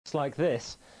looks like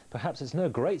this, perhaps it's no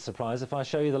great surprise if I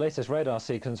show you the latest radar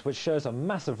sequence, which shows a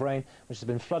massive rain which has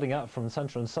been flooding up from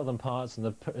central and southern parts in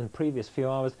the previous few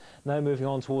hours, now moving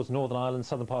on towards Northern Ireland,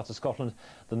 southern parts of Scotland,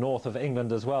 the north of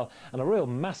England as well, and a real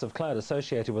massive cloud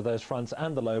associated with those fronts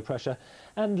and the low pressure,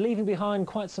 and leaving behind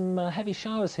quite some heavy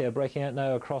showers here breaking out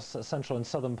now across central and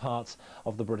southern parts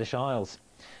of the British Isles.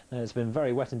 Now, it's been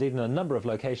very wet indeed in a number of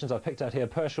locations. I've picked out here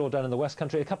Pershore down in the West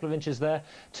Country, a couple of inches there,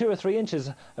 2 or 3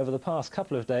 inches over the past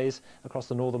couple of days across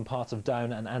the northern parts of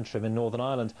Down and Antrim in Northern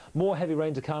Ireland. More heavy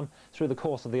rain to come through the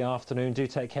course of the afternoon. Do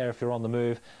take care if you're on the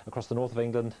move across the north of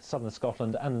England, southern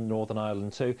Scotland and Northern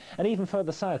Ireland too. And even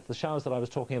further south, the showers that I was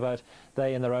talking about,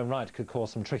 they in their own right could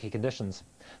cause some tricky conditions.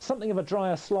 Something of a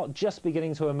drier slot just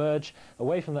beginning to emerge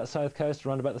away from that south coast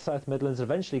around about the South Midlands,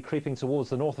 eventually creeping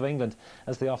towards the north of England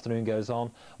as the afternoon goes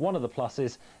on. One of the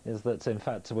pluses is that, in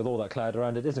fact, with all that cloud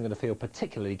around, it isn't going to feel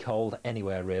particularly cold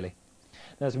anywhere, really.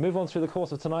 Now, as we move on through the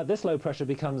course of tonight, this low pressure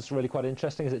becomes really quite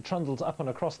interesting as it trundles up and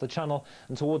across the channel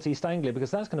and towards East Anglia,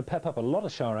 because that's going to pep up a lot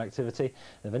of shower activity.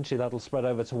 Eventually that'll spread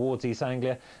over towards East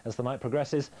Anglia as the night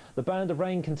progresses. The band of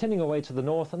rain continuing away to the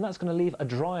north, and that's going to leave a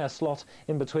drier slot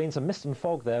in between. Some mist and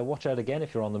fog there. Watch out again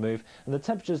if you're on the move. And the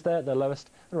temperatures there at their lowest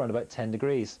are around about 10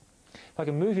 degrees. If I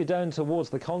can move you down towards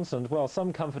the continent, well,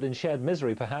 some comfort in shared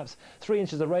misery perhaps. 3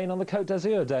 inches of rain on the Côte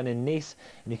d'Azur down in Nice,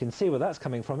 and you can see where that's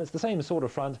coming from. It's the same sort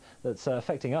of front that's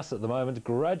affecting us at the moment,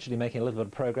 gradually making a little bit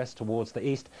of progress towards the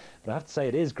east. But I have to say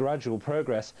it is gradual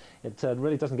progress. It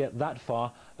really doesn't get that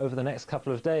far over the next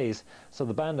couple of days. So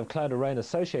the band of cloud and rain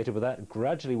associated with that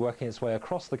gradually working its way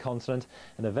across the continent,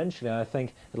 and eventually I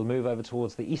think it'll move over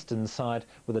towards the eastern side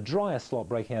with a drier slot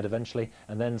breaking out eventually,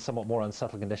 and then somewhat more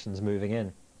unsettled conditions moving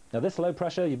in. Now, this low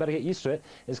pressure, you better get used to it,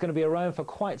 is going to be around for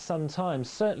quite some time,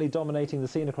 certainly dominating the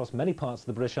scene across many parts of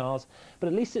the British Isles, but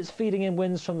at least it's feeding in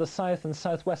winds from the south and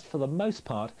southwest for the most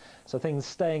part, so things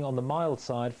staying on the mild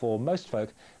side for most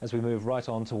folk as we move right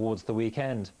on towards the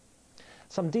weekend.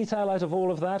 Some detail out of all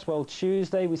of that. Well,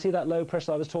 Tuesday we see that low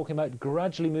pressure I was talking about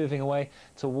gradually moving away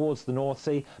towards the North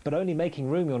Sea, but only making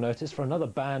room, you'll notice, for another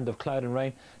band of cloud and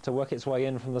rain to work its way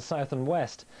in from the south and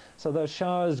west. So those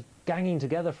showers ganging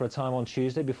together for a time on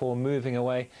Tuesday before moving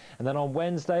away, and then on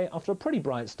Wednesday, after a pretty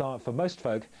bright start for most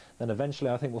folk, then eventually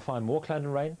I think we'll find more cloud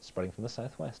and rain spreading from the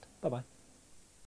southwest. Bye-bye.